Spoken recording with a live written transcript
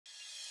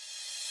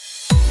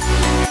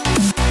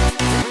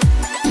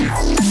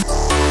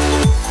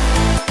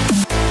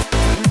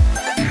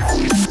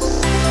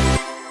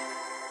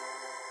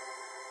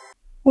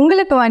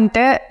உங்களுக்கு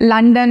வந்துட்டு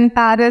London,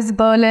 Paris,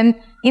 Berlin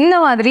இந்த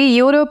மாதிரி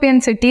யூரோப்பியன்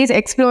சிட்டிஸ்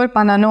எக்ஸ்ப்ளோர்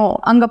பண்ணணும்,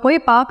 அங்கே போய்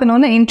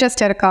பார்க்கணுன்னு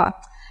இன்ட்ரெஸ்ட் இருக்கா?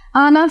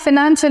 ஆனால்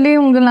ஃபினான்ஷியலி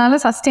உங்களால்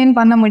சஸ்டெயின்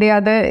பண்ண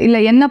முடியாது, இல்லை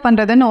என்ன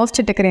பண்ணுறதுன்னு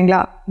யோசிச்சுட்டு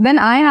இருக்கிறீங்களா?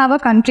 தென் I have a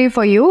country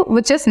for you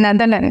which is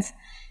Netherlands.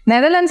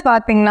 Netherlands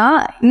பார்த்தீங்கன்னா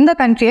இந்த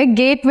கண்ட்ரியை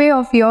கேட்வே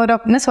ஆஃப்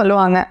யூரோப்னு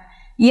சொல்லுவாங்க.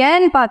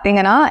 ஏன்னு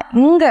பார்த்தீங்கன்னா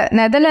இங்கே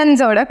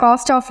நெதர்லாண்ட்ஸோட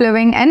cost of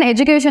living and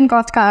education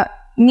cost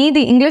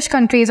மீதி இங்கிலீஷ்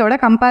கண்ட்ரீஸோட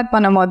கம்பேர்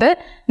பண்ணும்போது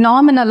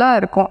நாமினலாக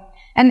இருக்கும்.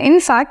 அண்ட்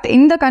இன்ஃபேக்ட்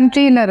இந்த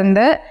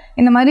கண்ட்ரியிலேருந்து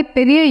இந்த மாதிரி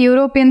பெரிய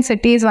யூரோப்பியன்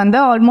சிட்டிஸ் வந்து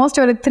ஆல்மோஸ்ட்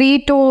ஒரு 3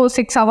 to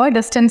 6 hour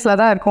டிஸ்டன்ஸில்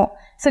தான் இருக்கும்.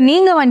 ஸோ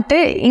நீங்கள் வந்துட்டு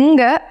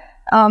இங்கே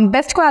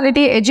பெஸ்ட்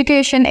குவாலிட்டி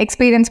எஜுகேஷன்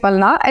எக்ஸ்பீரியன்ஸ்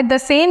பண்ணலாம். அட் த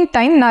சேம்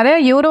டைம் நிறைய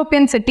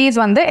யூரோப்பியன் சிட்டிஸ்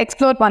வந்து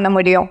எக்ஸ்ப்ளோர் பண்ண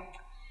முடியும்.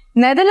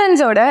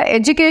 நெதர்லாண்ட்ஸோட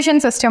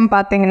எஜுகேஷன் சிஸ்டம்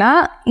பார்த்தீங்கன்னா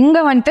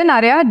இங்கே வந்துட்டு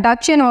நிறையா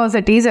டச்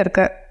யூனிவர்சிட்டிஸ்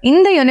இருக்குது.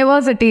 இந்த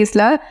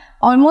யூனிவர்சிட்டிஸில்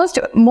ஆல்மோஸ்ட்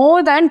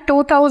மோர் தேன்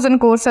 2000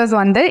 கோர்சஸ்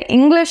வந்து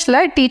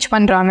இங்கிலீஷில் டீச்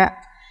பண்ணுறாங்க.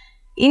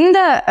 இந்த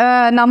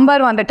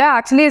நம்பர் வந்துட்டு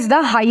actually is the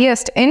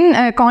highest in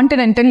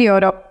continental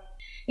Europe.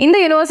 இந்த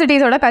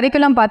யூனிவர்சிட்டிஸோட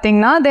கரிக்குலம்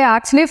பார்த்தீங்கன்னா they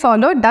actually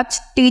follow touch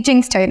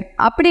teaching style.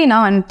 அப்படின்னா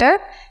வந்துட்டு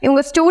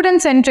இவங்க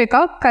student-centric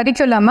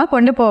கரிக்குலமாக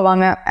கொண்டு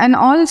போவாங்க. அண்ட்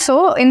ஆல்சோ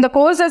இந்த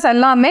கோர்சஸ்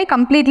எல்லாமே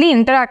கம்ப்ளீட்லி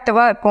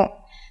இன்டராக்டிவாக இருக்கும்.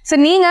 ஸோ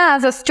நீங்கள்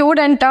ஆஸ் அ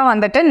ஸ்டூடெண்ட்டாக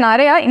வந்துட்டு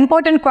நிறையா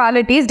இம்பார்ட்டண்ட்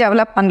குவாலிட்டிஸ்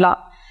டெவலப் பண்ணலாம்,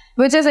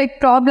 which is like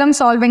problem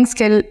solving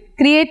skill,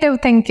 creative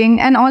thinking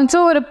and also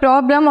ஒரு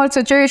ப்ராப்ளம் ஒரு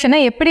சுச்சுவேஷனை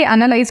எப்படி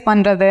அனலைஸ்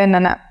பண்ணுறது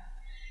என்னென்ன.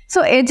 ஸோ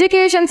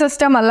எஜுகேஷன்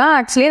சிஸ்டம் எல்லாம்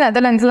ஆக்சுவலி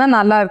நெதர்லாண்ட்ஸில்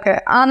நல்லா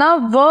இருக்குது. ஆனால்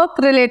ஒர்க்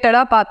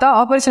ரிலேட்டடாக பார்த்தா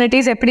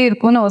ஆப்பர்ச்சுனிட்டிஸ் எப்படி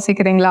இருக்குன்னு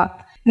யோசிக்கிறீங்களா?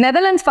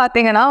 நெதர்லாண்ட்ஸ்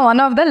பார்த்தீங்கன்னா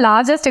one of the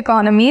largest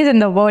economies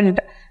in the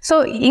world. So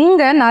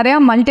இங்கே நிறையா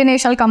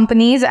மல்டிநேஷ்னல்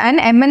கம்பெனிஸ்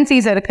அண்ட்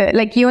MNCs இருக்குது,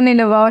 like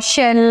Unilever,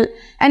 shell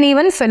and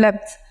even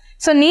Philips.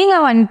 So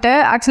நீங்கள் வந்துட்டு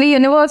ஆக்சுவலி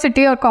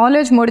யூனிவர்சிட்டி ஒரு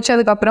காலேஜ்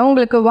முடித்ததுக்கப்புறம்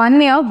உங்களுக்கு 1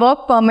 year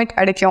ஒர்க் பர்மிட்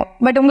கிடைக்கும்.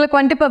 பட் உங்களுக்கு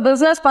வந்துட்டு இப்போ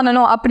பிஸ்னஸ்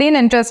பண்ணணும் அப்படின்னு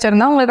இன்ட்ரெஸ்ட்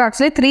இருந்தால் உங்களுக்கு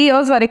ஆக்சுவலி 3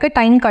 years வரைக்கும்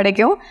டைம்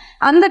கிடைக்கும்.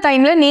 அந்த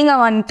டைமில்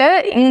நீங்கள் வந்துட்டு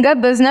இங்கே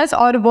பிஸ்னஸ்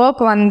ஆர்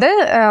ஒர்க் வந்து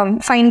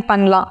ஃபைண்ட்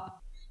பண்ணலாம்.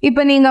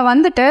 இப்போ நீங்கள்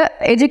வந்துட்டு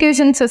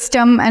education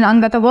system and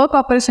அங்கத்த work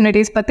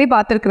opportunities பற்றி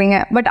பார்த்துருக்குறீங்க.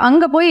 பட்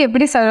அங்கே போய்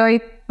எப்படி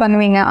சர்வைவ்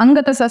பண்ணுவீங்க,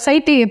 அங்கத்த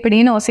சொசைட்டி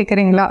எப்படின்னு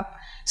யோசிக்கிறீங்களா?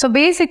 ஸோ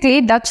பேசிக்லி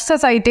டச்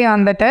சொசைட்டி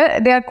வந்துட்டு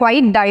they are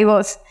quite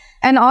divorce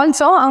and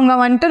also அவங்க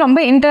வந்துட்டு ரொம்ப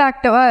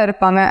இன்டராக்டிவாக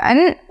இருப்பாங்க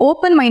and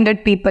open minded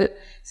people.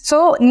 So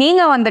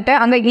நீங்கள் வந்துட்டு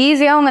அங்கே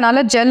ஈஸியாக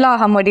உங்களால் ஜெல்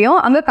ஆக முடியும்,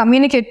 அங்கே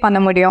கம்யூனிகேட் பண்ண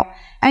முடியும்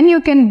and you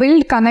can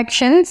build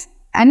connections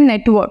and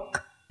network.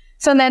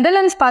 So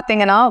Netherlands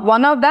பார்த்தீங்கன்னா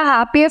one of the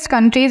happiest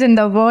countries in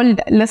the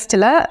world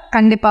லிஸ்ட்டில்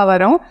கண்டிப்பாக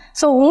வரும்.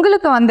 ஸோ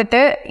உங்களுக்கு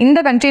வந்துட்டு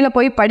இந்த கண்ட்ரியில்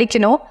போய்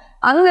படிக்கணும்,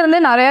 அங்கேருந்து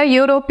நிறையா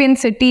யூரோப்பியன்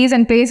சிட்டிஸ்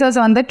அண்ட் பிளேசஸ்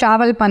வந்து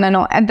ட்ராவல்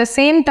பண்ணணும். At the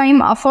same time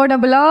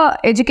அஃபோர்டபுளாக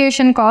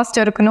education cost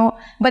இருக்கணும்,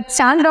 பட்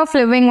ஸ்டாண்டர்ட் ஆஃப்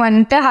லிவிங்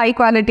வந்துட்டு ஹை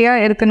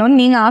குவாலிட்டியாக இருக்கணும்னு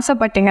நீங்கள்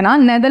ஆசைப்பட்டீங்கன்னா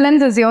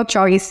Netherlands is your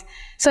choice.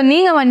 So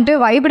நீங்கள் வந்துட்டு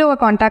வைபடுவை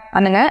காண்டாக்ட்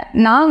பண்ணுங்கள்.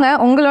 நாங்கள்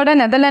உங்களோட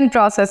நெதர்லாண்ட்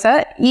ப்ராசஸை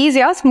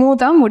ஈஸியாக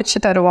ஸ்மூத்தாக முடிச்சு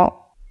தருவோம்.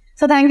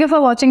 ஸோ தேங்க்யூ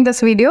ஃபார் வாட்சிங்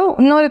திஸ் வீடியோ.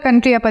 இன்னொரு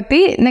கண்ட்ரியை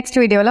பற்றி நெக்ஸ்ட்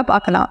வீடியோவில்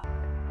பார்க்கலாம்.